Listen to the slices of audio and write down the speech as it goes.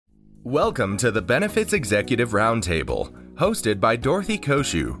Welcome to the Benefits Executive Roundtable, hosted by Dorothy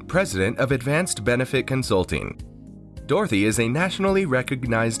Koshu, President of Advanced Benefit Consulting. Dorothy is a nationally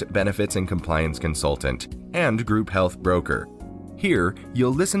recognized benefits and compliance consultant and group health broker. Here,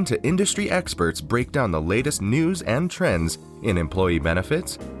 you'll listen to industry experts break down the latest news and trends in employee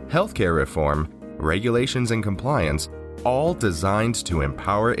benefits, healthcare reform, regulations and compliance, all designed to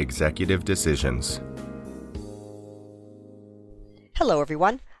empower executive decisions. Hello,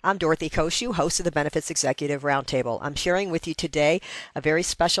 everyone. I'm Dorothy Koshu, host of the Benefits Executive Roundtable. I'm sharing with you today a very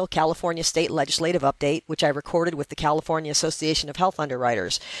special California State Legislative update, which I recorded with the California Association of Health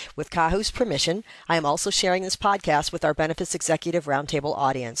Underwriters. With CAHU's permission, I am also sharing this podcast with our Benefits Executive Roundtable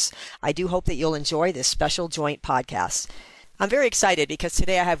audience. I do hope that you'll enjoy this special joint podcast. I'm very excited because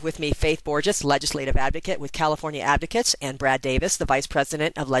today I have with me Faith Borges, legislative advocate with California Advocates, and Brad Davis, the vice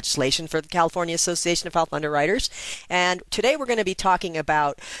president of legislation for the California Association of Health Underwriters. And today we're going to be talking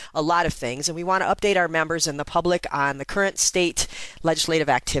about a lot of things, and we want to update our members and the public on the current state legislative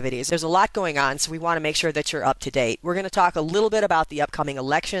activities. There's a lot going on, so we want to make sure that you're up to date. We're going to talk a little bit about the upcoming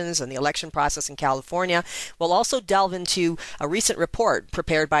elections and the election process in California. We'll also delve into a recent report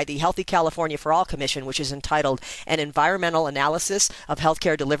prepared by the Healthy California for All Commission, which is entitled An Environmental Analysis of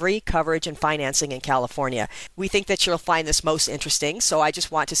Healthcare Delivery, Coverage, and Financing in California. We think that you'll find this most interesting, so I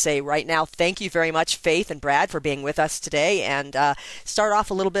just want to say right now, thank you very much, Faith and Brad, for being with us today, and start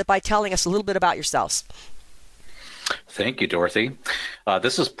off a little bit by telling us a little bit about yourselves. Thank you, Dorothy.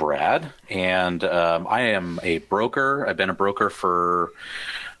 This is Brad, and I am a broker. I've been a broker for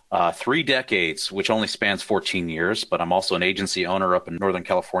 3 decades, which only spans 14 years, but I'm also an agency owner up in Northern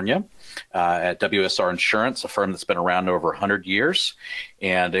California at WSR Insurance, a firm that's been around over 100 years,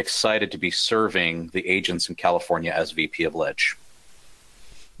 and excited to be serving the agents in California as VP of Ledge.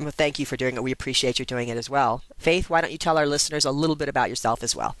 Well, thank you for doing it. We appreciate you doing it as well. Faith, why don't you tell our listeners a little bit about yourself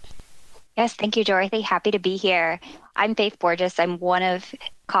as well? Yes, thank you, Dorothy. Happy to be here. I'm Faith Borges. I'm one of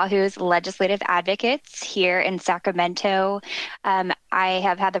CAHU's legislative advocates here in Sacramento. I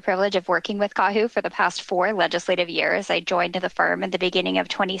have had the privilege of working with CAHU for the past 4 legislative years. I joined the firm at the beginning of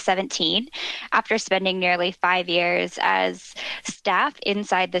 2017 after spending nearly 5 years as staff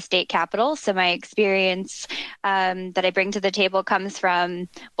inside the state capitol. So my experience that I bring to the table comes from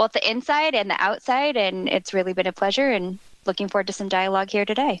both the inside and the outside, and it's really been a pleasure, and looking forward to some dialogue here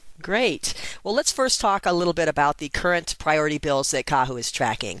today. Great. Well, let's first talk a little bit about the current priority bills that CAHU is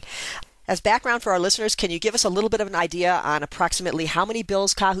tracking. As background for our listeners, can you give us a little bit of an idea on approximately how many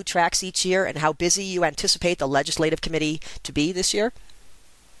bills CAHU tracks each year and how busy you anticipate the legislative committee to be this year?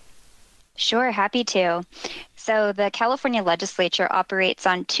 Sure, happy to. So the California legislature operates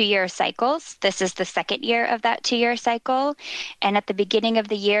on 2-year cycles. This is the second year of that 2-year cycle. And at the beginning of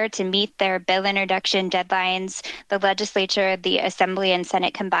the year, to meet their bill introduction deadlines, the legislature, the Assembly and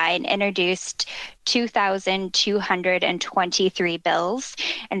Senate combined, introduced 2,223 bills.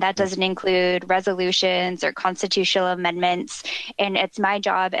 And that doesn't include resolutions or constitutional amendments. And it's my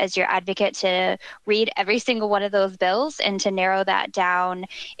job as your advocate to read every single one of those bills and to narrow that down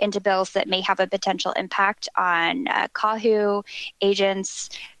into bills that may have a potential impact on CAHU, agents,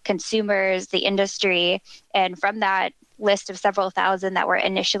 consumers, the industry. And from that list of several thousand that were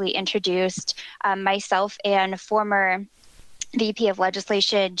initially introduced, myself and former VP of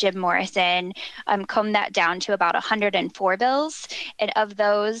Legislation, Jim Morrison, combed that down to about 104 bills. And of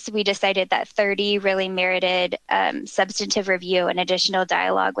those, we decided that 30 really merited substantive review and additional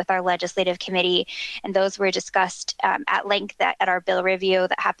dialogue with our legislative committee. And those were discussed at length at our bill review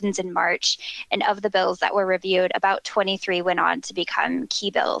that happens in March. And of the bills that were reviewed, about 23 went on to become key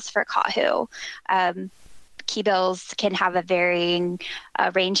bills for CAHU. Key bills can have a varying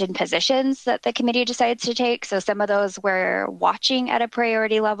range in positions that the committee decides to take. So some of those we're watching at a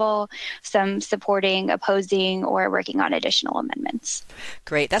priority level, some supporting, opposing, or working on additional amendments.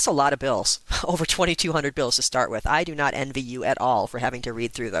 Great. That's a lot of bills. Over 2,200 bills to start with. I do not envy you at all for having to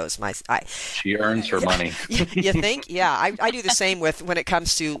read through those. She earns her money. You think? Yeah, I do the same when it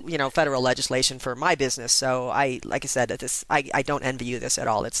comes to federal legislation for my business. So like I said, I don't envy you this at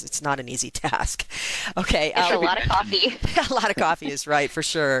all. It's not an easy task. Okay. It's a lot of coffee. A lot of coffee is right, for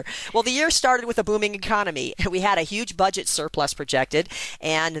sure. Well, the year started with a booming economy. We had a huge budget surplus projected,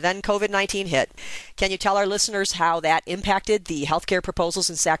 and then COVID-19 hit. Can you tell our listeners how that impacted the healthcare proposals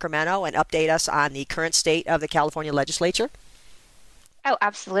in Sacramento and update us on the current state of the California legislature? Oh,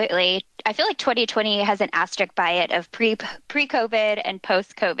 absolutely. I feel like 2020 has an asterisk by it of pre-COVID and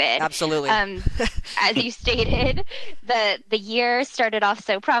post-COVID. Absolutely. As you stated, the year started off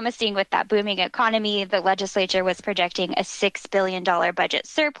so promising with that booming economy. The legislature was projecting a $6 billion budget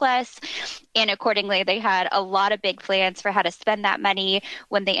surplus. And accordingly, they had a lot of big plans for how to spend that money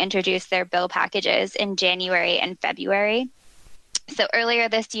when they introduced their bill packages in January and February. So earlier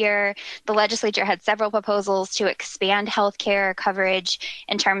this year, the legislature had several proposals to expand healthcare coverage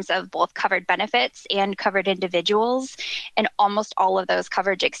in terms of both covered benefits and covered individuals. And almost all of those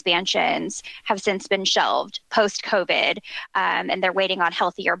coverage expansions have since been shelved post-COVID, and they're waiting on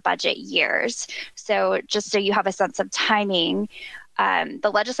healthier budget years. So just so you have a sense of timing,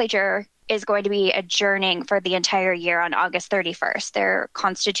 the legislature is going to be adjourning for the entire year on August 31st. They're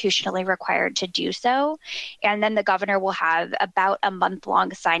constitutionally required to do so. And then the governor will have about a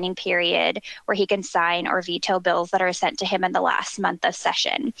month-long signing period where he can sign or veto bills that are sent to him in the last month of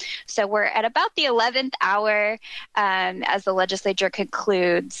session. So we're at about the 11th hour as the legislature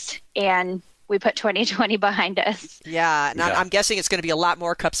concludes, and we put 2020 behind us. Yeah, and I'm guessing it's going to be a lot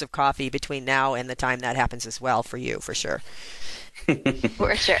more cups of coffee between now and the time that happens as well for you, for sure.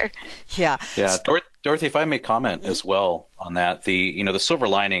 For sure. Yeah. Dorothy, if I may comment as well on that, the silver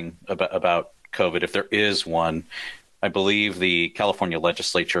lining about COVID, if there is one, I believe the California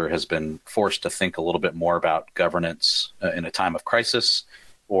legislature has been forced to think a little bit more about governance in a time of crisis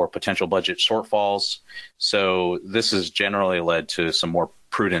or potential budget shortfalls. So this has generally led to some more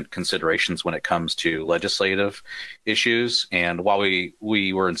prudent considerations when it comes to legislative issues. And while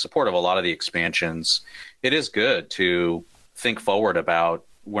we were in support of a lot of the expansions, it is good to think forward about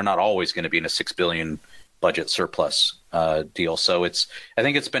we're not always going to be in a $6 billion budget surplus deal. So I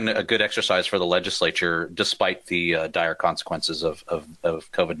think it's been a good exercise for the legislature, despite the dire consequences of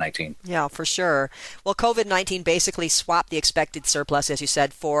COVID-19. Yeah, for sure. Well, COVID-19 basically swapped the expected surplus, as you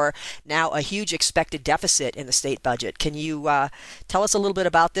said, for now a huge expected deficit in the state budget. Can you tell us a little bit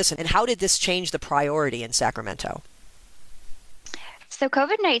about this, and how did this change the priority in Sacramento? So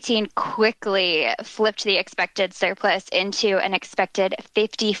COVID-19 quickly flipped the expected surplus into an expected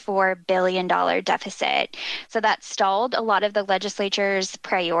 $54 billion deficit. So that stalled a lot of the legislature's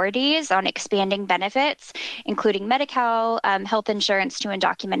priorities on expanding benefits, including Medi-Cal, health insurance to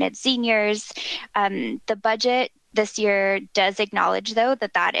undocumented seniors. The budget this year does acknowledge, though,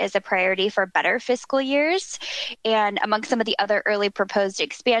 that is a priority for better fiscal years. And among some of the other early proposed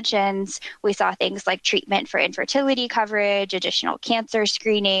expansions, we saw things like treatment for infertility coverage, additional cancer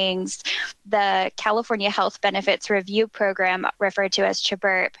screenings, the California Health Benefits Review Program, referred to as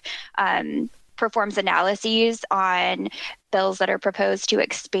CHBRP, performs analyses on bills that are proposed to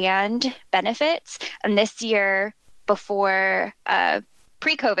expand benefits. And this year, before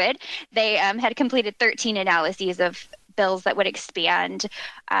pre-COVID, they had completed 13 analyses of bills that would expand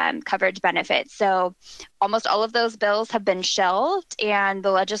coverage benefits. So almost all of those bills have been shelved, and the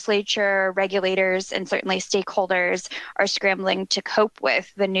legislature, regulators, and certainly stakeholders are scrambling to cope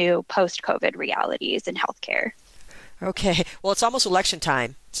with the new post-COVID realities in healthcare. Okay. Well, it's almost election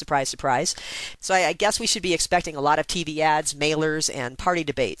time. Surprise, surprise. So I guess we should be expecting a lot of TV ads, mailers, and party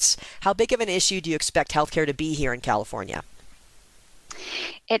debates. How big of an issue do you expect healthcare to be here in California?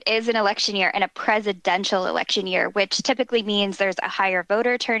 It is an election year and a presidential election year, which typically means there's a higher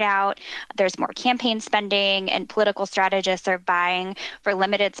voter turnout, there's more campaign spending, and political strategists are vying for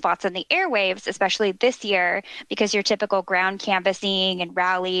limited spots on the airwaves, especially this year, because your typical ground canvassing and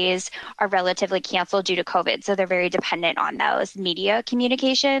rallies are relatively canceled due to COVID. So they're very dependent on those media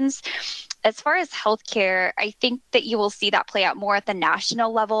communications. As far as healthcare, I think that you will see that play out more at the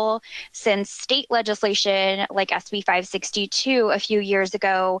national level, since state legislation like SB 562 a few years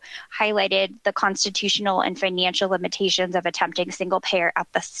ago highlighted the constitutional and financial limitations of attempting single payer at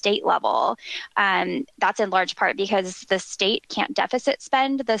the state level. That's in large part because the state can't deficit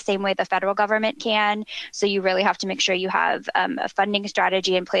spend the same way the federal government can. So you really have to make sure you have a funding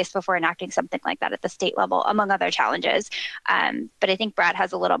strategy in place before enacting something like that at the state level, among other challenges. But I think Brad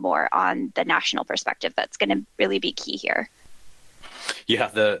has a little more on the national perspective that's going to really be key here. Yeah,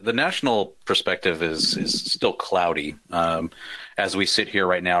 the national perspective is still cloudy. As we sit here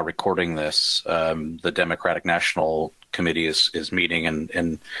right now recording this, the Democratic National Committee is meeting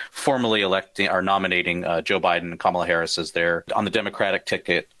and formally nominating Joe Biden and Kamala Harris as they're on the Democratic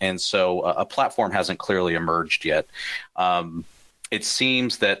ticket. And so a platform hasn't clearly emerged yet. It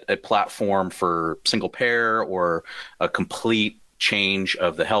seems that a platform for single payer or a complete change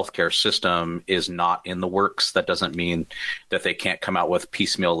of the healthcare system is not in the works. That doesn't mean that they can't come out with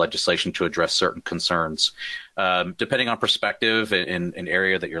piecemeal legislation to address certain concerns. Depending on perspective and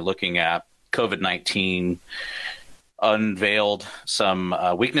area that you're looking at, COVID-19 unveiled some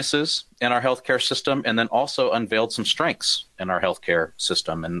weaknesses in our healthcare system, and then also unveiled some strengths in our healthcare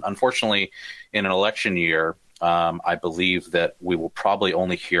system. And unfortunately, in an election year, I believe that we will probably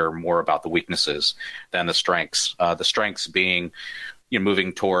only hear more about the weaknesses than the strengths. The strengths being,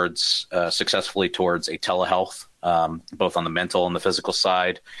 moving towards successfully towards a telehealth, both on the mental and the physical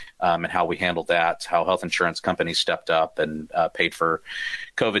side, and how we handled that, how health insurance companies stepped up and paid for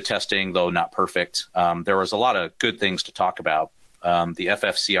COVID testing, though not perfect. There was a lot of good things to talk about. The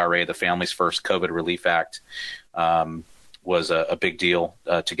FFCRA, the Families First COVID Relief Act, was a big deal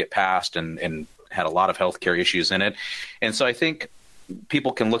to get passed and had a lot of healthcare issues in it. And so I think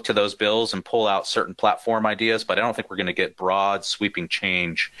people can look to those bills and pull out certain platform ideas, but I don't think we're going to get broad, sweeping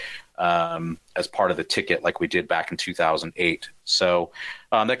change as part of the ticket like we did back in 2008. So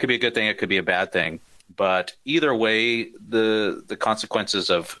that could be a good thing. It could be a bad thing. But either way, the consequences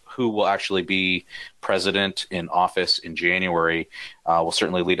of who will actually be president in office in January will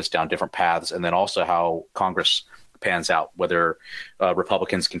certainly lead us down different paths. And then also how Congress pans out, whether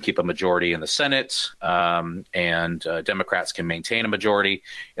Republicans can keep a majority in the Senate and Democrats can maintain a majority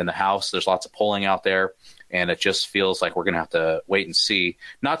in the House. There's lots of polling out there, and it just feels like we're going to have to wait and see,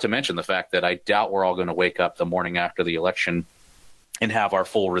 not to mention the fact that I doubt we're all going to wake up the morning after the election and have our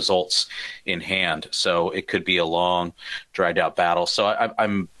full results in hand. So it could be a long, dragged out battle. So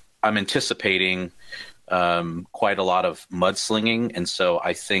I'm anticipating quite a lot of mudslinging. And so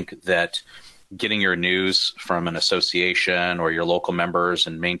I think that getting your news from an association or your local members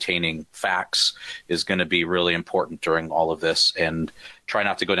and maintaining facts is going to be really important during all of this, and try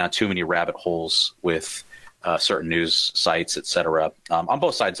not to go down too many rabbit holes with certain news sites, et cetera, on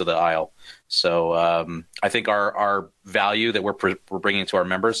both sides of the aisle. So I think our value that we're bringing to our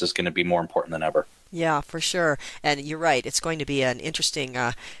members is going to be more important than ever. Yeah, for sure. And you're right. It's going to be an interesting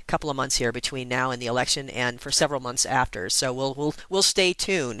couple of months here between now and the election, and for several months after. So we'll stay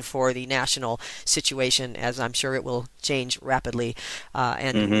tuned for the national situation, as I'm sure it will change rapidly.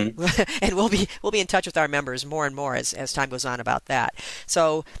 And we'll be in touch with our members more and more as time goes on about that.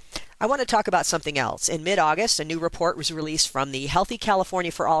 So I want to talk about something else. In mid-August, a new report was released from the Healthy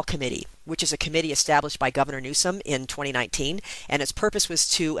California for All Committee, which is a committee established by Governor Newsom in 2019, and its purpose was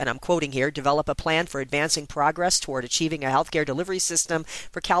to, and I'm quoting here, develop a plan for advancing progress toward achieving a healthcare delivery system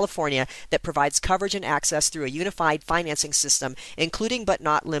for California that provides coverage and access through a unified financing system, including but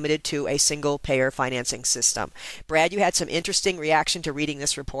not limited to a single-payer financing system. Brad, you had some interesting reaction to reading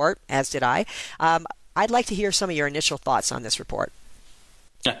this report, as did I. I'd like to hear some of your initial thoughts on this report.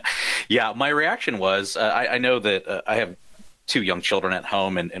 Yeah, my reaction was, I know that I have two young children at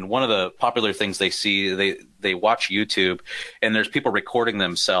home, and one of the popular things they see, they watch YouTube, and there's people recording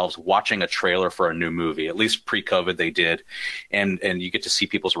themselves watching a trailer for a new movie. At least pre-COVID they did, and you get to see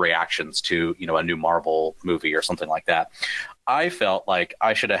people's reactions to a new Marvel movie or something like that. I felt like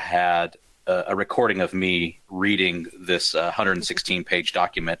I should have had a recording of me reading this 116-page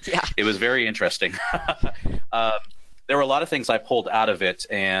document. Yeah. It was very interesting. There were a lot of things I pulled out of it,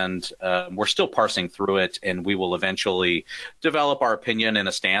 and we're still parsing through it, and we will eventually develop our opinion and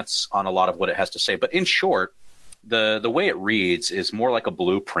a stance on a lot of what it has to say. But in short, the way it reads is more like a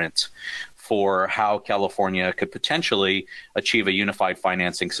blueprint for how California could potentially achieve a unified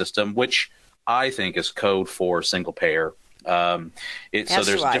financing system, which I think is code for single payer. So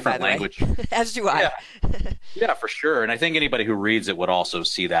there's different language. As do I. Yeah, for sure. And I think anybody who reads it would also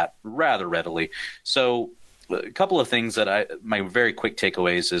see that rather readily. So a couple of things that my very quick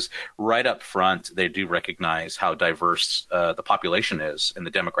takeaways is right up front, they do recognize how diverse the population is and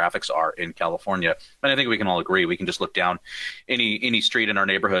the demographics are in California. And I think we can all agree. We can just look down any street in our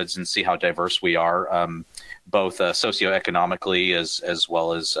neighborhoods and see how diverse we are, both socioeconomically as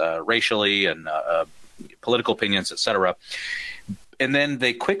well as racially and political opinions, et cetera. And then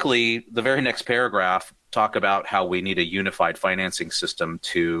they quickly, the very next paragraph, talk about how we need a unified financing system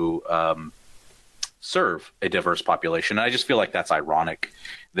to serve a diverse population. And I just feel like that's ironic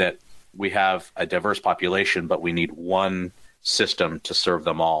that we have a diverse population, but we need one system to serve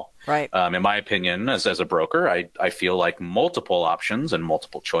them all. Right. In my opinion, as a broker, I feel like multiple options and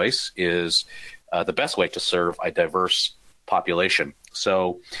multiple choice is the best way to serve a diverse population.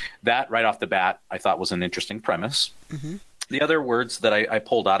 So that right off the bat, I thought was an interesting premise. Mm-hmm. The other words that I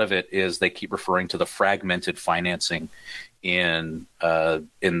pulled out of it is they keep referring to the fragmented financing in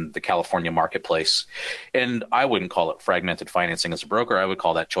the California marketplace. And I wouldn't call it fragmented financing as a broker. I would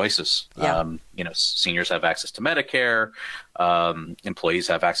call that choices. Yeah. Seniors have access to Medicare, employees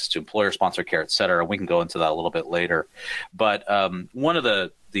have access to employer-sponsored care, et cetera. We can go into that a little bit later. But one of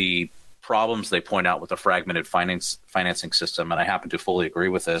the problems they point out with the fragmented financing system, and I happen to fully agree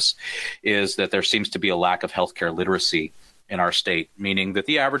with this, is that there seems to be a lack of healthcare literacy in our state, meaning that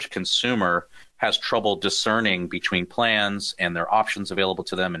the average consumer has trouble discerning between plans and their options available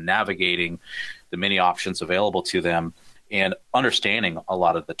to them and navigating the many options available to them and understanding a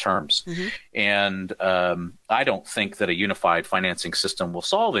lot of the terms. Mm-hmm. And I don't think that a unified financing system will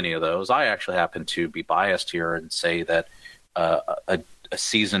solve any of those. I actually happen to be biased here and say that a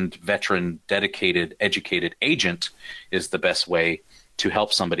seasoned, veteran, dedicated, educated agent is the best way to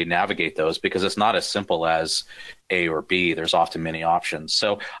help somebody navigate those, because it's not as simple as A or B. There's often many options.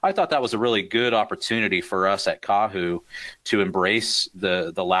 So I thought that was a really good opportunity for us at KAHU to embrace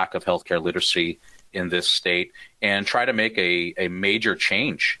the lack of healthcare literacy in this state and try to make a major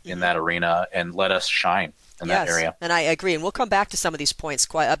change in that arena and let us shine in that area. And I agree. And we'll come back to some of these points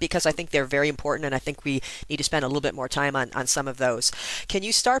because I think they're very important, and I think we need to spend a little bit more time on some of those. Can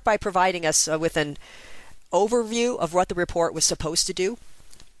you start by providing us with an overview of what the report was supposed to do?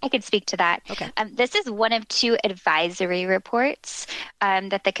 I could speak to that. Okay. This is one of two advisory reports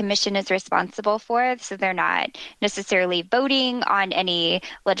that the commission is responsible for. So they're not necessarily voting on any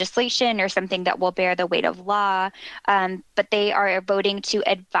legislation or something that will bear the weight of law, but they are voting to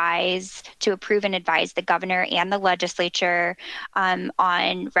approve and advise the governor and the legislature on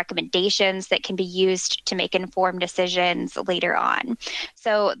recommendations that can be used to make informed decisions later on.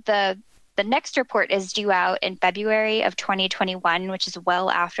 So the next report is due out in February of 2021, which is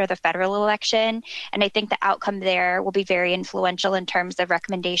well after the federal election. And I think the outcome there will be very influential in terms of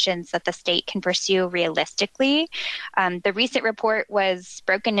recommendations that the state can pursue realistically. The recent report was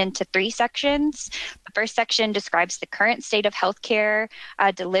broken into 3 sections. The first section describes the current state of healthcare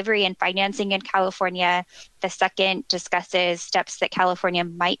delivery and financing in California. The second discusses steps that California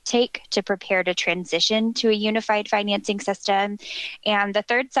might take to prepare to transition to a unified financing system. And the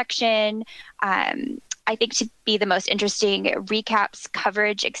third section, I think to be the most interesting, recaps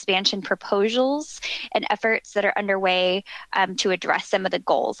coverage expansion proposals and efforts that are underway to address some of the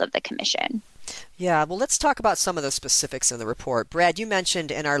goals of the commission. Yeah, well, let's talk about some of the specifics in the report. Brad, you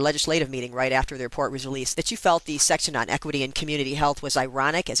mentioned in our legislative meeting right after the report was released that you felt the section on equity and community health was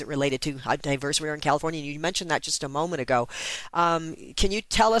ironic as it related to how diverse we are in California. You mentioned that just a moment ago. Can you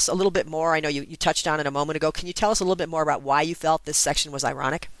tell us a little bit more? I know you touched on it a moment ago. Can you tell us a little bit more about why you felt this section was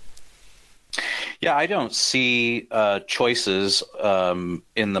ironic? Yeah, I don't see choices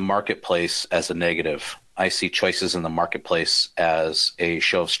in the marketplace as a negative. I see choices in the marketplace as a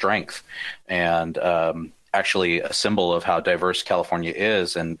show of strength and actually a symbol of how diverse California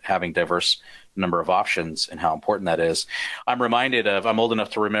is and having diverse number of options and how important that is. I'm old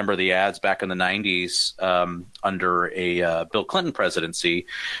enough to remember the ads back in the 90s under a Bill Clinton presidency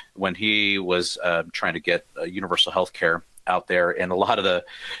when he was trying to get universal health care out there. And a lot of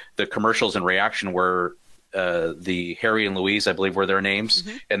the commercials in reaction were the Harry and Louise, I believe were their names.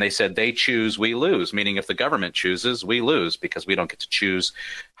 Mm-hmm. And they said, they choose, we lose, meaning if the government chooses, we lose because we don't get to choose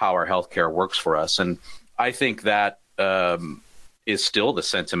how our healthcare works for us. And I think that is still the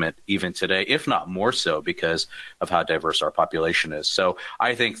sentiment even today, if not more so because of how diverse our population is. So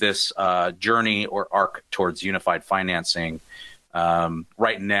I think this journey or arc towards unified financing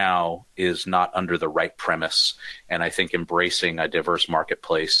right now is not under the right premise. And I think embracing a diverse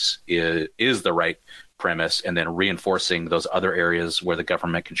marketplace is the right premise, and then reinforcing those other areas where the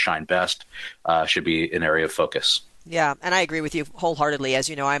government can shine best should be an area of focus. Yeah, and I agree with you wholeheartedly. As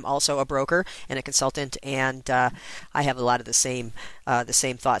you know, I'm also a broker and a consultant, and I have a lot of the same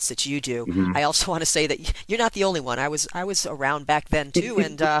thoughts that you do. Mm-hmm. I also want to say that you're not the only one. I was around back then too,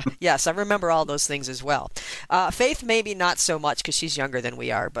 and yes, I remember all those things as well. Faith, maybe not so much because she's younger than we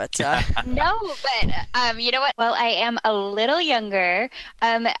are, but no, but you know what? Well, I am a little younger.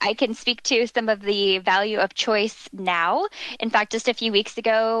 I can speak to some of the value of choice now. In fact, just a few weeks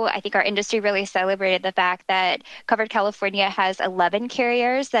ago, I think our industry really celebrated the fact that Covered California has 11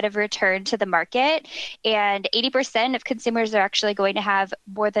 carriers that have returned to the market, and 80% of consumers are actually going to have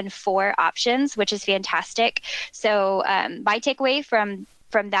more than 4 options, which is fantastic. So my takeaway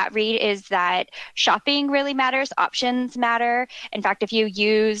from that read is that shopping really matters, options matter. In fact, if you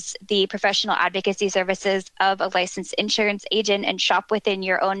use the professional advocacy services of a licensed insurance agent and shop within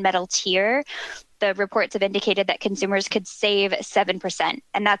your own metal tier, the reports have indicated that consumers could save 7%.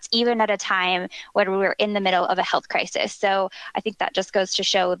 And that's even at a time when we're in the middle of a health crisis. So I think that just goes to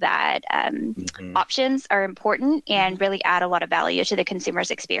show that options are important and really add a lot of value to the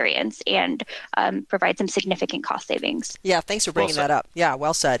consumer's experience and provide some significant cost savings. Yeah, thanks for bringing that up. Yeah,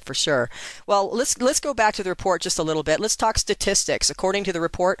 well said, for sure. Well, let's go back to the report just a little bit. Let's talk statistics. According to the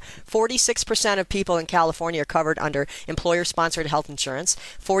report, 46% of people in California are covered under employer-sponsored health insurance.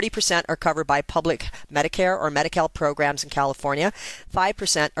 40% are covered by public Medicare or Medi-Cal programs in California.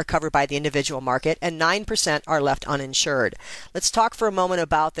 5% are covered by the individual market, and 9% are left uninsured. Let's talk for a moment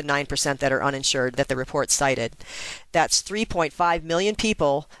about the 9% that are uninsured that the report cited. That's 3.5 million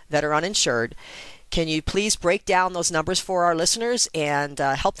people that are uninsured. Can you please break down those numbers for our listeners and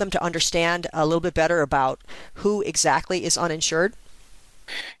help them to understand a little bit better about who exactly is uninsured?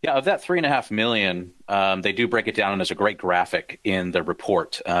 Yeah, of that 3.5 million, they do break it down, and there's a great graphic in the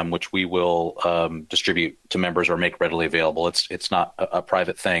report, which we will distribute to members or make readily available. It's not a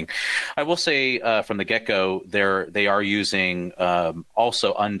private thing. I will say from the get-go, they are using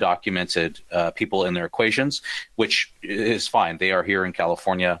also undocumented people in their equations, which is fine. They are here in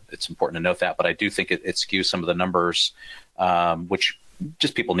California. It's important to note that, but I do think it skews some of the numbers, which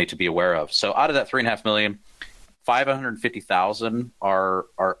just people need to be aware of. So out of that 3.5 million, 550,000 are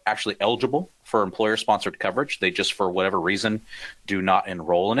actually eligible for employer-sponsored coverage. They just, for whatever reason, do not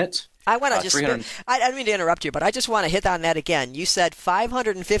enroll in it. I want to I don't mean to interrupt you, but I just want to hit on that again. You said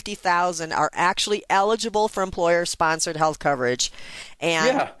 550,000 are actually eligible for employer-sponsored health coverage,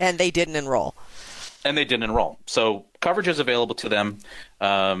 and they didn't enroll. And they didn't enroll. So coverage is available to them,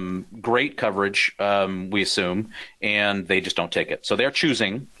 great coverage, we assume, and they just don't take it. So they're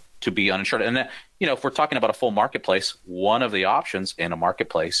choosing to be uninsured. And if we're talking about a full marketplace, one of the options in a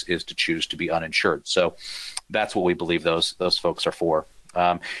marketplace is to choose to be uninsured. So that's what we believe those folks are for.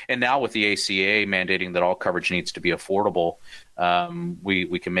 And now with the ACA mandating that all coverage needs to be affordable,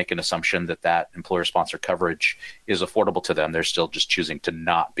 we can make an assumption that employer-sponsored coverage is affordable to them. They're still just choosing to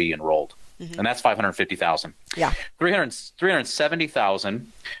not be enrolled. Mm-hmm. And that's 550,000. Yeah.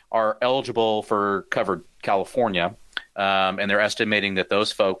 370,000 are eligible for covered California. And they're estimating that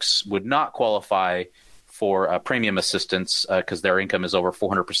those folks would not qualify for premium assistance because their income is over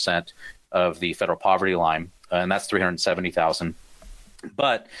 400% of the federal poverty line, and that's 370,000.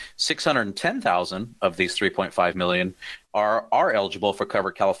 But 610,000 of these 3.5 million are eligible for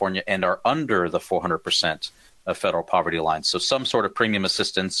covered California and are under the 400% of federal poverty line. So some sort of premium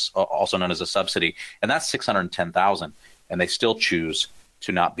assistance, also known as a subsidy, and that's 610,000, and they still choose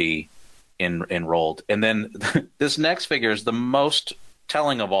to not be enrolled. And then this next figure is the most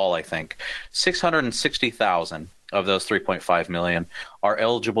telling of all, I think. 660,000 of those 3.5 million are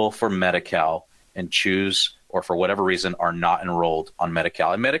eligible for Medi-Cal and choose, or for whatever reason, are not enrolled on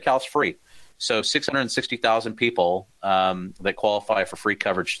Medi-Cal. And Medi-Cal is free. So 660,000 people that qualify for free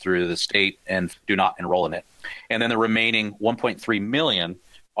coverage through the state and do not enroll in it. And then the remaining 1.3 million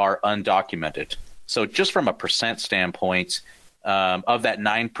are undocumented. So just from a percent standpoint, of that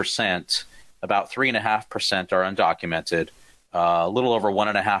 9%, about 3.5% are undocumented. A little over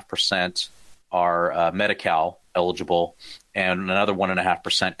 1.5% are Medi-Cal eligible, and another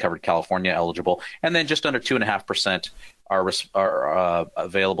 1.5% covered California eligible, and then just under 2.5% are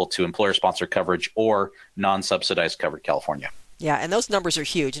available to employer-sponsored coverage or non-subsidized covered California. Yeah, and those numbers are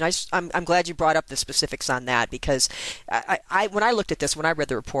huge, and I'm glad you brought up the specifics on that, because I when I looked at this, when I read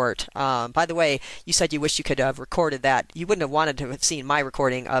the report, by the way, you said you wish you could have recorded that. You wouldn't have wanted to have seen my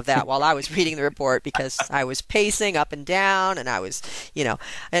recording of that while I was reading the report, because I was pacing up and down, and I was,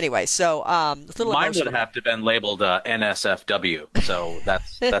 anyway. So it's a little mine would have to been labeled NSFW, so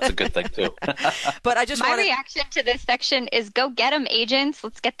that's a good thing too. But I just my reaction to this section is go get them, agents.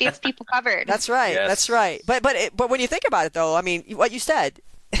 Let's get these people covered. That's right. Yes. That's right. But when you think about it, though, I mean, what you said,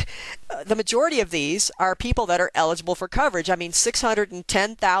 the majority of these are people that are eligible for coverage. I mean,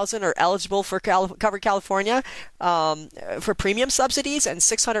 610,000 are eligible for covered California for premium subsidies, and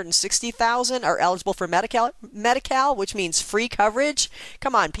 660,000 are eligible for Medi-Cal, which means free coverage.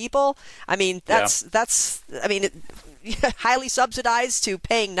 Come on, people. I mean, highly subsidized to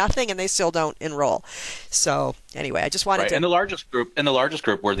paying nothing, and they still don't enroll. So anyway, I just wanted to. And the largest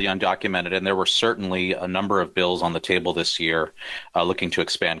group were the undocumented, and there were certainly a number of bills on the table this year looking to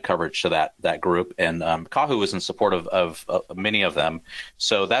expand coverage to that group. And CAHU was in support of many of them.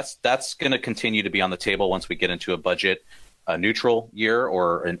 So that's going to continue to be on the table once we get into a budget neutral year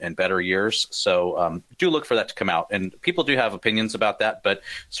or in better years. So do look for that to come out. And people do have opinions about that, but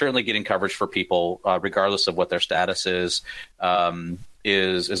certainly getting coverage for people, regardless of what their status is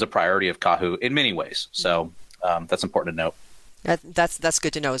a priority of CAHU in many ways. So that's important to note. That's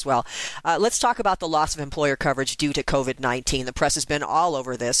good to know as well. Let's talk about the loss of employer coverage due to COVID-19. The press has been all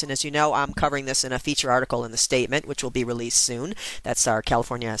over this, and as you know, I'm covering this in a feature article in The Statement, which will be released soon. That's our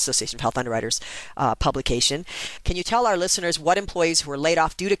California Association of Health Underwriters publication. Can you tell our listeners what employees who were laid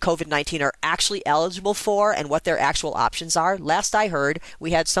off due to COVID-19 are actually eligible for and what their actual options are? Last I heard,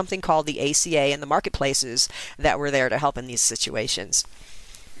 we had something called the ACA and the marketplaces that were there to help in these situations.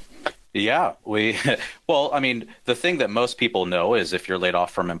 Yeah, well, I mean, the thing that most people know is if you're laid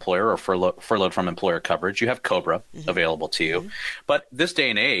off from employer or furloughed from employer coverage, you have COBRA available to you. But this day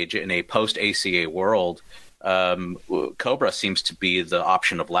and age, in a post-ACA world, COBRA seems to be the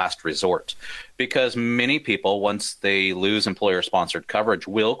option of last resort because many people, once they lose employer-sponsored coverage,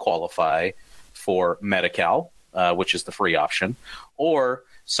 will qualify for Medi-Cal, which is the free option, or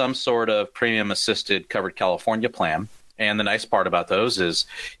some sort of premium-assisted covered California plan. And the nice part about those is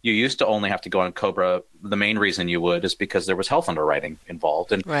you used to only have to go on COBRA. The main reason you would is because there was health underwriting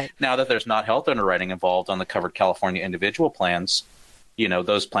involved. And now that there's not health underwriting involved on the covered California individual plans,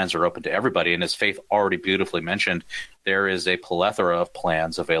 those plans are open to everybody. And as Faith already beautifully mentioned, there is a plethora of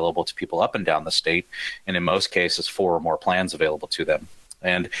plans available to people up and down the state. And in most cases, 4 or more plans available to them.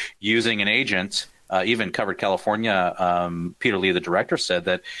 And using an agent, even Covered California, Peter Lee, the director, said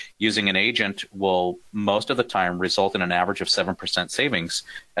that using an agent will most of the time result in an average of 7% savings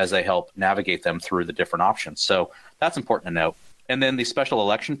as they help navigate them through the different options. So that's important to note. And then the special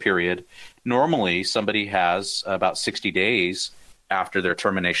election period, normally somebody has about 60 days after their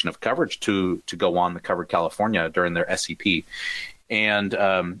termination of coverage to go on the Covered California during their SEP. And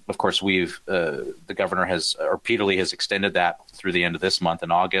of course, the governor has, or Peter Lee has extended that through the end of this month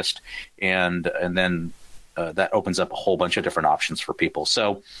in August, and then that opens up a whole bunch of different options for people.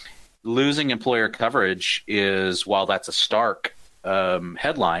 So losing employer coverage is, while that's a stark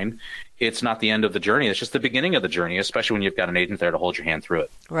headline, it's not the end of the journey. It's just the beginning of the journey, especially when you've got an agent there to hold your hand through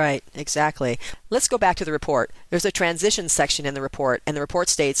it. Right, exactly. Let's go back to the report. There's a transition section in the report, and the report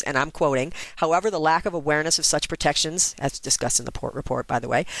states, and I'm quoting, however, the lack of awareness of such protections, as discussed in the report, by the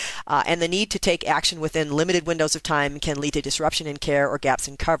way, and the need to take action within limited windows of time can lead to disruption in care or gaps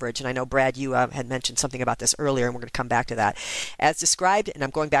in coverage. And I know, Brad, you had mentioned something about this earlier, and we're going to come back to that. As described, and I'm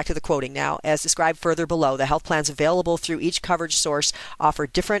going back to the quoting now, as described further below, the health plans available through each coverage source offer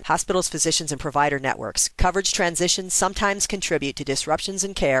different hospitals, physicians, and provider networks. Coverage transitions sometimes contribute to disruptions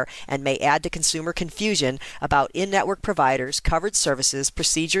in care and may add to consumer confusion about in-network providers, covered services,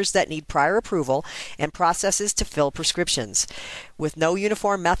 procedures that need prior approval, and processes to fill prescriptions. With no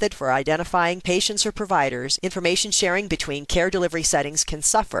uniform method for identifying patients or providers, information sharing between care delivery settings can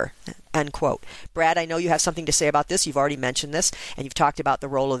suffer. End quote. Brad, I know you have something to say about this. You've already mentioned this, and you've talked about the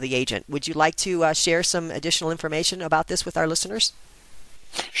role of the agent. Would you like to share some additional information about this with our listeners?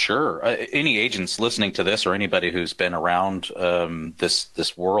 Sure. Any agents listening to this, or anybody who's been around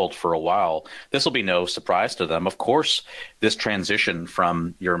this world for a while, this will be no surprise to them. Of course, this transition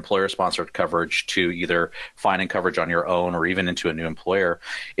from your employer-sponsored coverage to either finding coverage on your own or even into a new employer,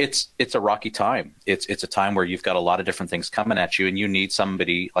 it's a rocky time. It's a time where you've got a lot of different things coming at you, and you need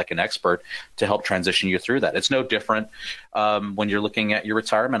somebody like an expert to help transition you through that. It's no different when you're looking at your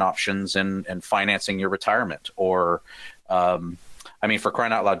retirement options and financing your retirement, or for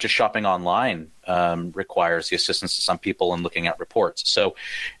crying out loud, just shopping online requires the assistance of some people in looking at reports. So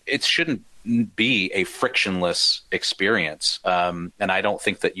it shouldn't be a frictionless experience. And I don't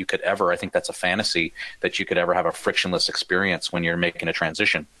think that you could ever, I think that's a fantasy, that you could ever have a frictionless experience when you're making a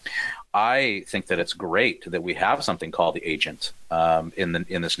transition. I think that it's great that we have something called the agent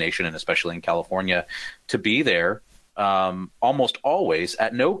in this nation, and especially in California, to be there almost always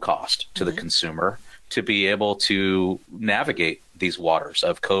at no cost to the consumer, to be able to navigate these waters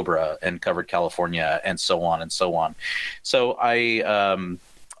of COBRA and Covered California and so on and so on. So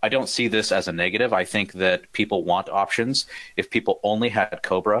I don't see this as a negative. I think that people want options. If people only had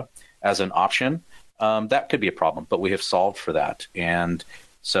COBRA as an option, that could be a problem, but we have solved for that. And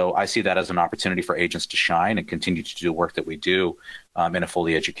so I see that as an opportunity for agents to shine and continue to do the work that we do in a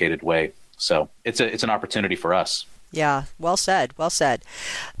fully educated way. So it's an opportunity for us. Yeah, well said, well said.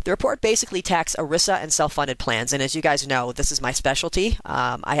 The report basically attacks ERISA and self-funded plans, and as you guys know, this is my specialty.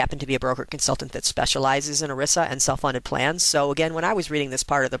 I happen to be a broker consultant that specializes in ERISA and self-funded plans. So again, when I was reading this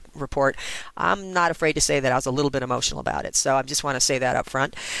part of the report, I'm not afraid to say that I was a little bit emotional about it. So I just want to say that up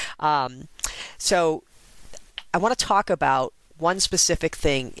front. So I want to talk about one specific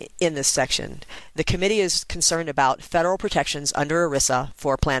thing in this section. The committee is concerned about federal protections under ERISA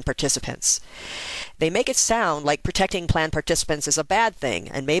for plan participants. they make it sound like protecting plan participants is a bad thing.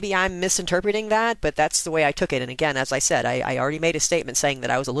 And maybe I'm misinterpreting that, but that's the way I took it. And again, as I said, I already made a statement saying that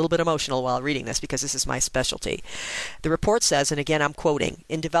I was a little bit emotional while reading this because this is my specialty. The report says, and again I'm quoting,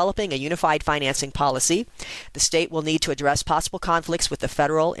 in developing a unified financing policy, the state will need to address possible conflicts with the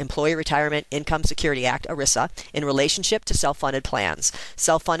Federal Employee Retirement Income Security Act, ERISA, in relationship to self-funded plans.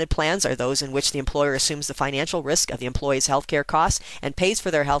 Self-funded plans are those in which the employer assumes the financial risk of the employee's health care costs and pays for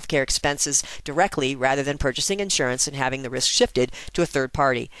their health care expenses directly rather than purchasing insurance and having the risk shifted to a third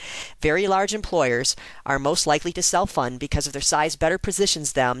party. Very large employers are most likely to self-fund because of their size better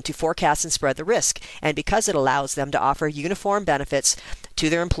positions them to forecast and spread the risk, and because it allows them to offer uniform benefits to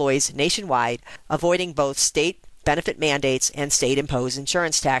their employees nationwide, avoiding both state benefit mandates and state-imposed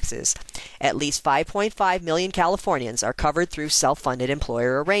insurance taxes. At least 5.5 million Californians are covered through self-funded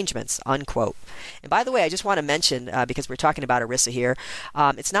employer arrangements, unquote. And by the way, I just want to mention, because we're talking about ERISA here,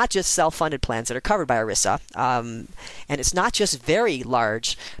 it's not just self-funded plans that are covered by ERISA, and it's not just very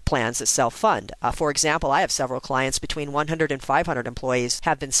large plans that self-fund. For example, I have several clients between 100 and 500 employees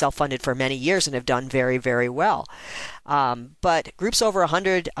have been self-funded for many years and have done very, very well. But groups over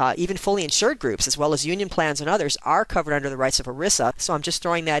 100, even fully insured groups, as well as union plans and others, are covered under the rights of ERISA. So I'm just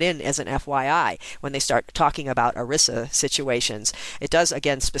throwing that in as an FYI when they start talking about ERISA situations. It does,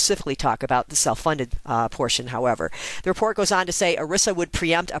 again, specifically talk about the self-funded portion, however. The report goes on to say ERISA would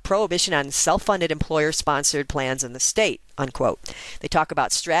preempt a prohibition on self-funded employer-sponsored plans in the state, unquote. They talk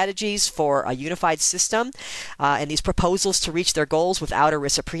about strategies for a unified system and these proposals to reach their goals without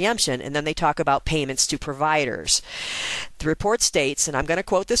ERISA preemption, and then they talk about payments to providers. The report states, and I'm going to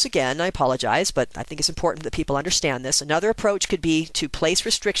quote this again, I apologize, but I think it's important that people understand this. Another approach could be to place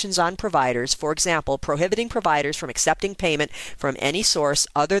restrictions on providers, for example, prohibiting providers from accepting payment from any source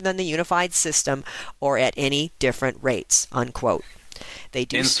other than the unified system or at any different rates, unquote. They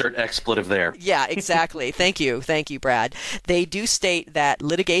do insert expletive there. Yeah, exactly. Thank you, Brad. They do state that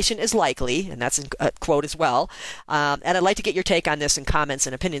litigation is likely, and that's a quote as well. And I'd like to get your take on this and comments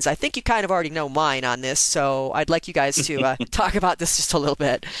and opinions. I think you kind of already know mine on this, so I'd like you guys to talk about this just a little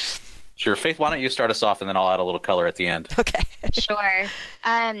bit. Sure. Faith, why don't you start us off and then I'll add a little color at the end. Okay. Sure.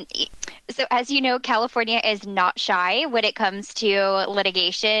 So as you know, California is not shy when it comes to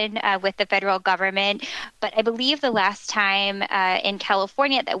litigation with the federal government. But I believe the last time in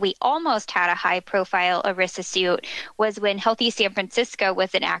California that we almost had a high-profile ERISA suit was when Healthy San Francisco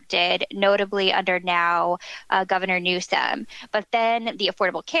was enacted, notably under now Governor Newsom. But then the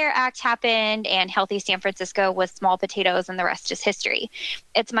Affordable Care Act happened and Healthy San Francisco was small potatoes and the rest is history.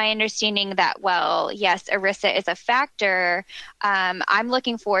 It's my understanding that, well, yes, ERISA is a factor. I'm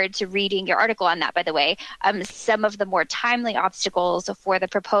looking forward to reading your article on that, by the way. Some of the more timely obstacles for the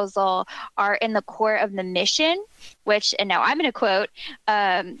proposal are in the core of the mission, which, and now I'm going to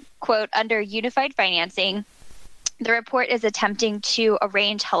quote, under unified financing, the report is attempting to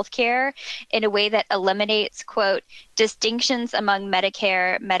arrange healthcare in a way that eliminates, quote, distinctions among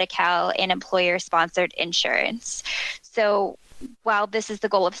Medicare, Medi-Cal, and employer-sponsored insurance. So while this is the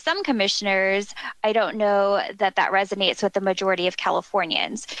goal of some commissioners, I don't know that that resonates with the majority of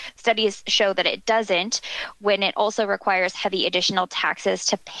Californians. Studies show that it doesn't when it also requires heavy additional taxes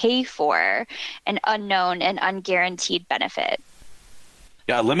to pay for an unknown and unguaranteed benefit.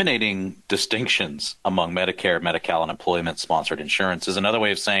 Yeah, eliminating distinctions among Medicare, Medi-Cal, and employment-sponsored insurance is another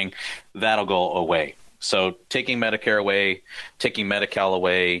way of saying that'll go away. So taking Medicare away, taking Medi-Cal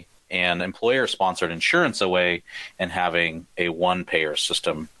away, and employer-sponsored insurance away, and having a one-payer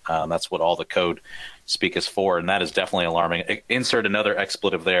system. That's what all the code speak is for, and that is definitely alarming. Insert another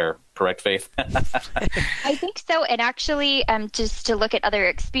expletive there. Correct, Faith? I think so. And actually, just to look at other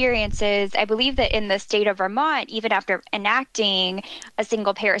experiences, I believe that in the state of Vermont, even after enacting a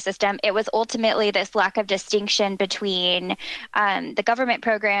single-payer system, it was ultimately this lack of distinction between the government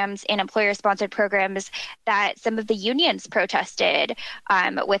programs and employer-sponsored programs that some of the unions protested,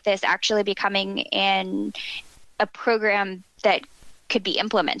 with this actually becoming a program that could be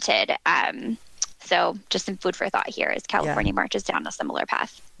implemented. So just some food for thought here as California marches down a similar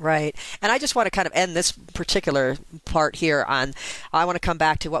path. Right. And I just want to kind of end this particular part here on, I want to come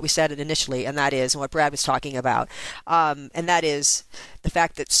back to what we said initially, and that is, and what Brad was talking about, and that is the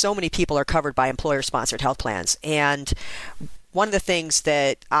fact that so many people are covered by employer-sponsored health plans. And one of the things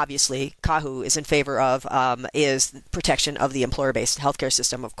that obviously CAHU is in favor of is protection of the employer-based healthcare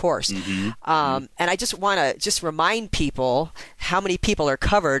system, of course. And I just want to remind people how many people are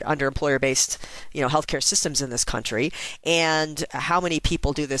covered under employer-based, healthcare systems in this country, and how many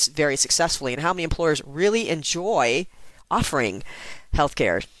people do this very successfully, and how many employers really enjoy offering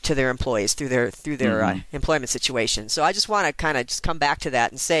healthcare to their employees through their employment situation. So I just want to kind of just come back to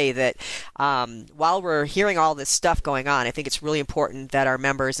that and say that while we're hearing all this stuff going on, I think it's really important that our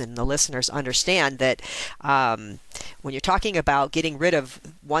members and the listeners understand that when you're talking about getting rid of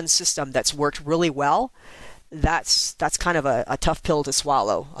one system that's worked really well, that's kind of a tough pill to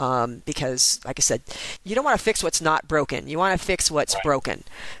swallow because, like I said, you don't want to fix what's not broken. You want to fix what's broken.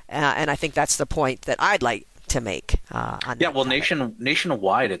 And I think that's the point that I'd like to make on that topic.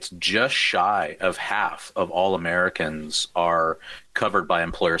 Nationwide, it's just shy of half of all Americans are covered by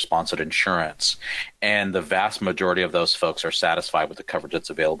employer-sponsored insurance, and the vast majority of those folks are satisfied with the coverage that's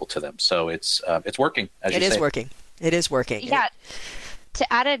available to them. So it's working. It is working. It is working. Yeah.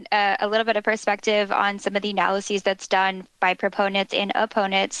 To add a little bit of perspective on some of the analyses that's done by proponents and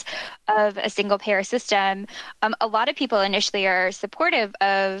opponents of a single-payer system, a lot of people initially are supportive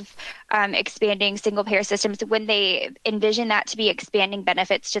of expanding single-payer systems when they envision that to be expanding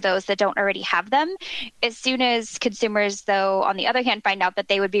benefits to those that don't already have them. As soon as consumers, though, on the other hand, find out that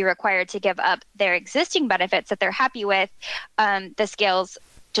they would be required to give up their existing benefits that they're happy with, the scales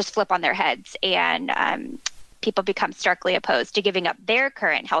just flip on their heads, and people become starkly opposed to giving up their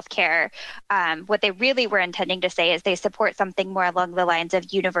current health care. What they really were intending to say is they support something more along the lines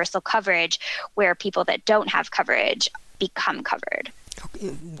of universal coverage, where people that don't have coverage become covered.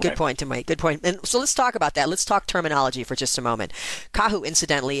 Good point to make. Good point. And so let's talk about that. Let's talk terminology for just a moment. Kahu,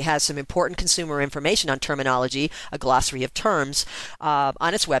 incidentally, has some important consumer information on terminology, a glossary of terms,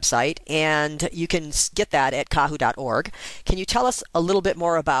 on its website, and you can get that at kahu.org. Can you tell us a little bit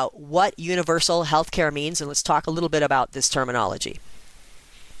more about what universal healthcare means, and let's talk a little bit about this terminology?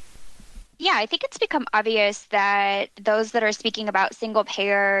 Yeah, I think it's become obvious that those that are speaking about single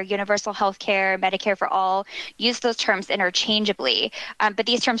payer, universal health care, Medicare for all, use those terms interchangeably. But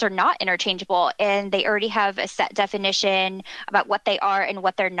these terms are not interchangeable, and they already have a set definition about what they are and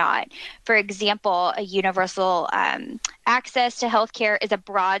what they're not. For example, a universal access to health care is a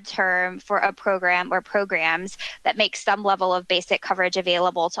broad term for a program or programs that make some level of basic coverage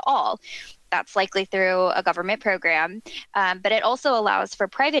available to all. That's likely through a government program, but it also allows for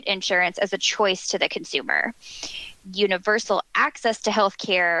private insurance as a choice to the consumer. Universal access to health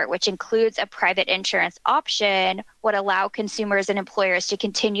care, which includes a private insurance option, would allow consumers and employers to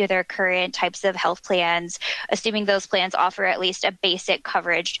continue their current types of health plans, assuming those plans offer at least a basic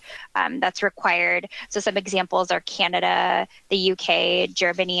coverage that's required. So some examples are Canada, the UK,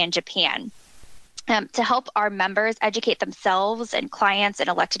 Germany, and Japan. To help our members educate themselves and clients and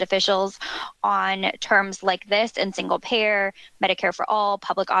elected officials on terms like this and single payer, Medicare for all,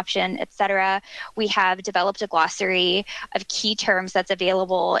 public option, etc., we have developed a glossary of key terms that's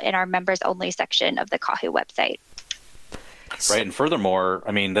available in our members only section of the Kahu website. Right, and furthermore,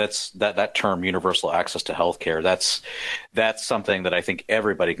 I mean, that term universal access to healthcare. That's something that I think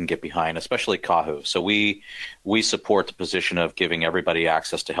everybody can get behind, especially Kahu. So we support the position of giving everybody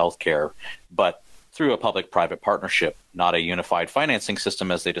access to healthcare, but through a public-private partnership, not a unified financing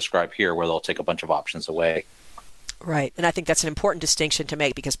system as they describe here, where they'll take a bunch of options away. Right. And I think that's an important distinction to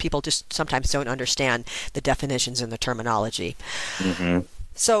make because people just sometimes don't understand the definitions and the terminology. Mm-hmm.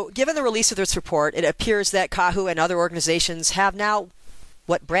 So given the release of this report, it appears that Kahu and other organizations have now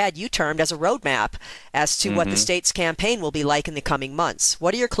what, Brad, you termed as a roadmap as to what the state's campaign will be like in the coming months.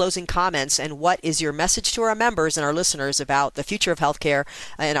 What are your closing comments, and what is your message to our members and our listeners about the future of healthcare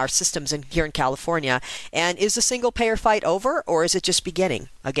and our systems here in California? And is the single-payer fight over, or is it just beginning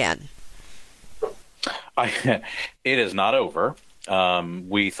again? It is not over.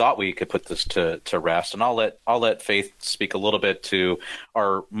 We thought we could put this to rest, and I'll let Faith speak a little bit to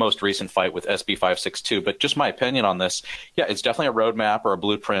our most recent fight with SB 562. But just my opinion on this, yeah, it's definitely a roadmap or a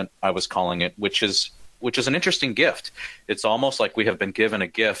blueprint, I was calling it, which is an interesting gift. It's almost like we have been given a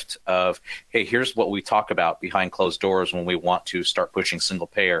gift of, hey, here's what we talk about behind closed doors when we want to start pushing single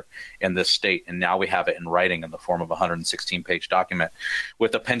payer in this state, and now we have it in writing in the form of a 116-page document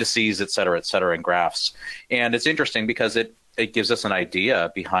with appendices, et cetera, and graphs. And it's interesting because it gives us an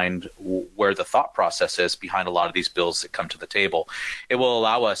idea behind where the thought process is behind a lot of these bills that come to the table. It will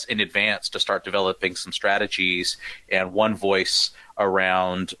allow us in advance to start developing some strategies and one voice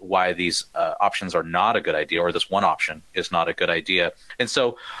around why these options are not a good idea, or this one option is not a good idea. And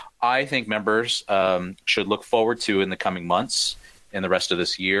so I think members should look forward to, in the coming months and the rest of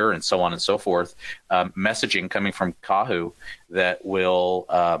this year and so on and so forth, messaging coming from Kahu that will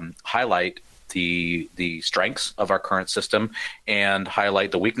highlight the strengths of our current system and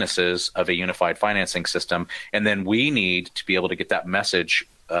highlight the weaknesses of a unified financing system. And then we need to be able to get that message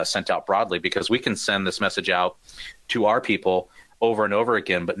sent out broadly, because we can send this message out to our people over and over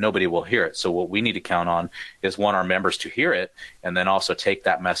again, but nobody will hear it. So what we need to count on is, one, our members to hear it, and then also take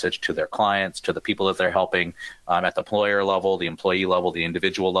that message to their clients, to the people that they're helping at the employer level, the employee level, the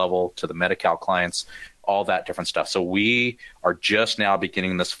individual level, to the Medi-Cal clients, all that different stuff. So we are just now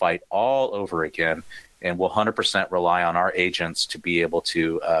beginning this fight all over again, and we'll 100% rely on our agents to be able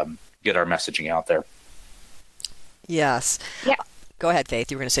to get our messaging out there. Yes. Yeah. Go ahead, Faith.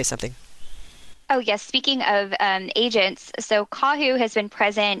 You were going to say something. Oh, yes. Speaking of agents, so CAHU has been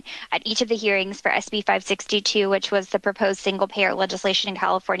present at each of the hearings for SB 562, which was the proposed single-payer legislation in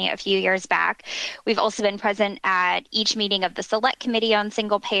California a few years back. We've also been present at each meeting of the Select Committee on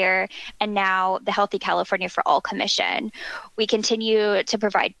Single-Payer, and now the Healthy California for All Commission. We continue to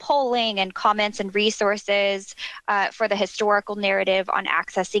provide polling and comments and resources for the historical narrative on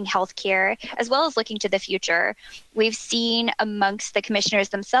accessing healthcare, as well as looking to the future. We've seen amongst the commissioners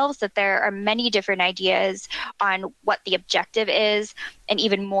themselves that there are many different ideas on what the objective is, and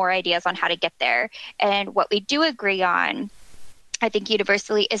even more ideas on how to get there. And what we do agree on, I think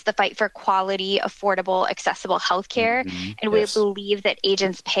universally, is the fight for quality, affordable, accessible healthcare. Mm-hmm. And Yes. we believe that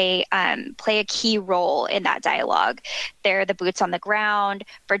agents play a key role in that dialogue. They're the boots on the ground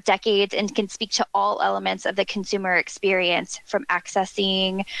for decades and can speak to all elements of the consumer experience, from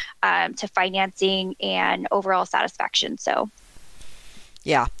accessing to financing and overall satisfaction. So,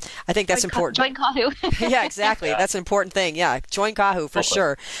 yeah, I think that's important. Join CAHU. Yeah, exactly. Yeah. That's an important thing. Yeah, join CAHU for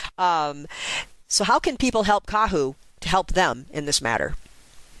sure. So how can people help CAHU to help them in this matter?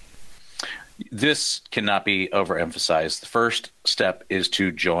 This cannot be overemphasized. The first step is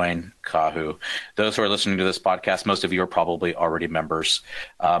to join CAHU. Those who are listening to this podcast, most of you are probably already members,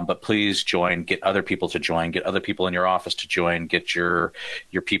 but please join, get other people to join, get other people in your office to join, get your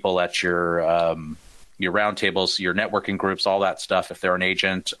people at your roundtables, your networking groups, all that stuff. If they're an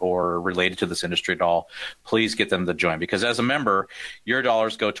agent or related to this industry at all, please get them to join, because as a member, your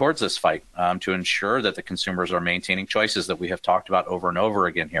dollars go towards this fight to ensure that the consumers are maintaining choices that we have talked about over and over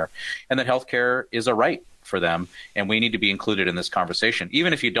again here, and that healthcare is a right for them, and we need to be included in this conversation.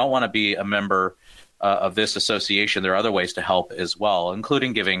 Even if you don't want to be a member of this association, there are other ways to help as well,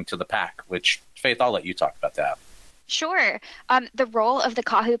 including giving to the PAC, which, Faith, I'll let you talk about that. Sure. The role of the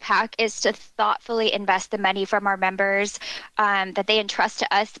CAHU PAC is to thoughtfully invest the money from our members that they entrust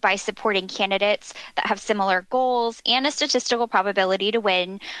to us by supporting candidates that have similar goals and a statistical probability to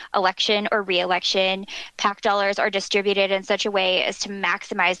win election or re-election. PAC dollars are distributed in such a way as to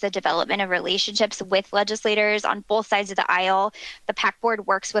maximize the development of relationships with legislators on both sides of the aisle. The PAC board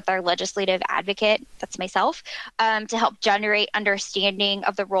works with our legislative advocate, that's myself, to help generate understanding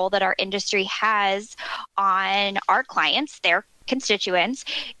of the role that our industry has on our clients, their constituents,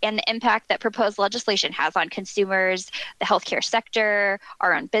 and the impact that proposed legislation has on consumers, the healthcare sector,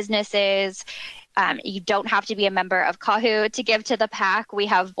 our own businesses. You don't have to be a member of CAHU to give to the PAC. We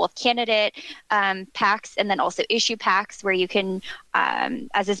have both candidate PACs and then also issue PACs where you can,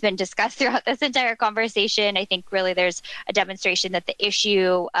 as has been discussed throughout this entire conversation, I think really there's a demonstration that the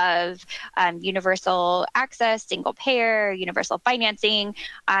issue of universal access, single payer, universal financing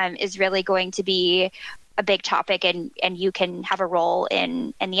is really going to be a big topic, and you can have a role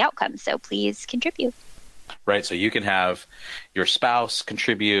in the outcome. So please contribute. Right. So you can have your spouse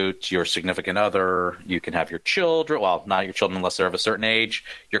contribute, your significant other, you can have your children, well, not your children unless they're of a certain age.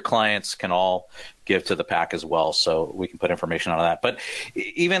 Your clients can all give to the PAC as well. So we can put information on that. But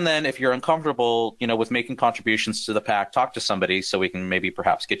even then, if you're uncomfortable, with making contributions to the PAC, talk to somebody so we can maybe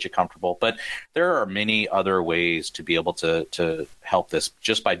perhaps get you comfortable. But there are many other ways to be able to help this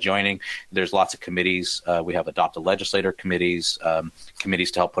just by joining. There's lots of committees. We have Adopt a Legislator committees,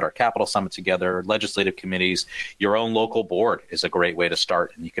 committees to help put our Capital Summit together, legislative committees. Your own local board is a great way to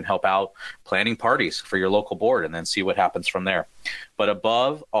start, and you can help out planning parties for your local board and then see what happens from there. But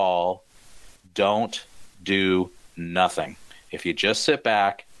above all, don't do nothing. If you just sit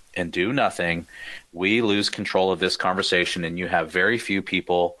back and do nothing, we lose control of this conversation, and you have very few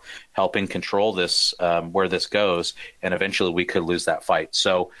people helping control this, where this goes, and eventually we could lose that fight.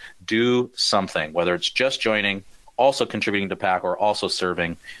 So do something, whether it's just joining, also contributing to PAC, or also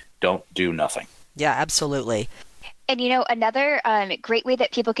serving. Don't do nothing. Yeah, absolutely. And, another great way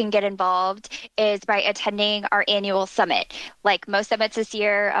that people can get involved is by attending our annual summit. Like most summits this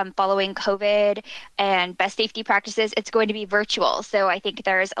year, following COVID and best safety practices, it's going to be virtual. So I think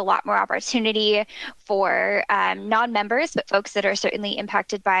there's a lot more opportunity for non-members, but folks that are certainly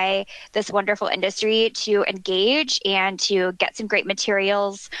impacted by this wonderful industry to engage and to get some great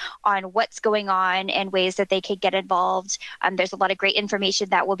materials on what's going on and ways that they could get involved. There's a lot of great information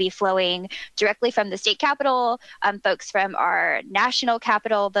that will be flowing directly from the state capitol, folks from our national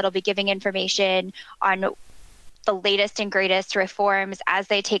capital that'll be giving information on the latest and greatest reforms as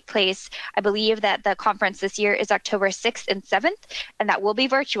they take place. I believe that the conference this year is October 6th and 7th, and that will be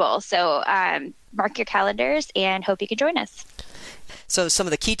virtual. So mark your calendars and hope you can join us. So some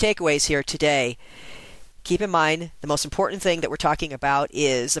of the key takeaways here today. Keep in mind, the most important thing that we're talking about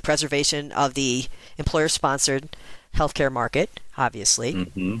is the preservation of the employer-sponsored healthcare market, obviously.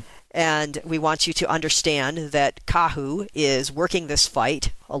 Mm-hmm. And we want you to understand that KAHU is working this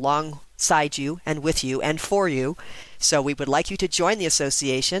fight alongside you and with you and for you. So we would like you to join the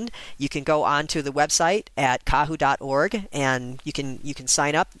association. You can go onto the website at kahu.org and you can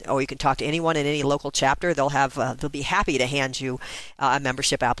sign up, or you can talk to anyone in any local chapter. They'll be happy to hand you a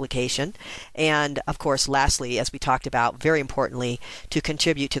membership application. And of course, lastly, as we talked about, very importantly, to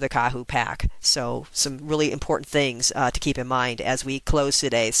contribute to the KAHU PAC. So some really important things to keep in mind as we close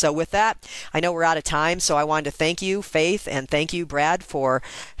today. So with that, I know we're out of time, so I wanted to thank you, Faith, and thank you, Brad, for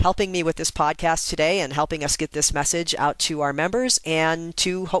helping me with this podcast today and helping us get this message out to our members and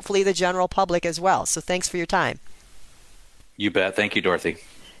to hopefully the general public as well. So thanks for your time. You bet. Thank you, Dorothy.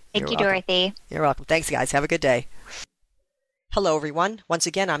 Thank you, Dorothy. You're welcome. Thanks, guys. Have a good day. Hello, everyone. Once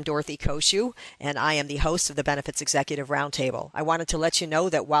again, I'm Dorothy Koshu, and I am the host of the Benefits Executive Roundtable. I wanted to let you know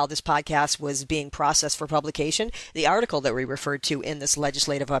that while this podcast was being processed for publication, the article that we referred to in this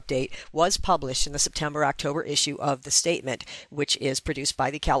legislative update was published in the September-October issue of The Statement, which is produced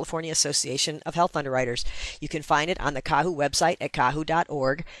by the California Association of Health Underwriters. You can find it on the KAHU website at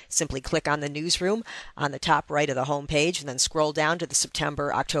kahu.org. Simply click on the newsroom on the top right of the homepage, and then scroll down to the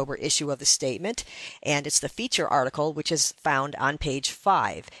September-October issue of The Statement, and it's the feature article, which is found on page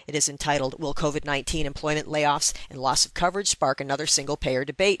 5. It is entitled, Will COVID-19 Employment Layoffs and Loss of Coverage Spark Another Single-Payer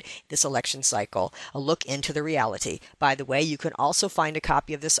Debate This Election Cycle? A Look into the Reality. By the way, you can also find a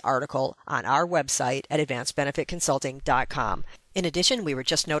copy of this article on our website at advancedbenefitconsulting.com. In addition, we were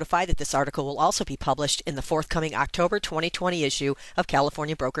just notified that this article will also be published in the forthcoming October 2020 issue of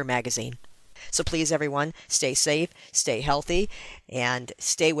California Broker Magazine. So please, everyone, stay safe, stay healthy, and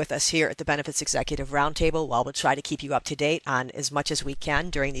stay with us here at the Benefits Executive Roundtable while we'll try to keep you up to date on as much as we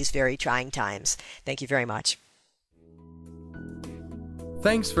can during these very trying times. Thank you very much.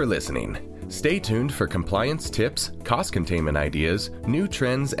 Thanks for listening. Stay tuned for compliance tips, cost containment ideas, new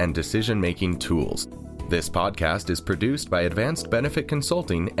trends, and decision-making tools. This podcast is produced by Advanced Benefit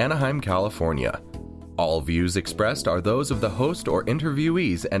Consulting, Anaheim, California. All views expressed are those of the host or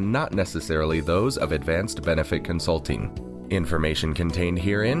interviewees and not necessarily those of Advanced Benefit Consulting. Information contained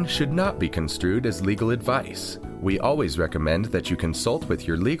herein should not be construed as legal advice. We always recommend that you consult with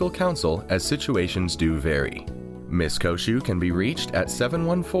your legal counsel as situations do vary. Ms. Koshu can be reached at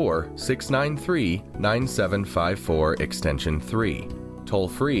 714-693-9754 extension 3. Toll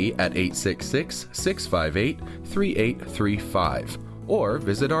free at 866-658-3835. Or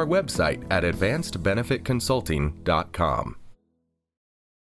visit our website at advancedbenefitconsulting.com.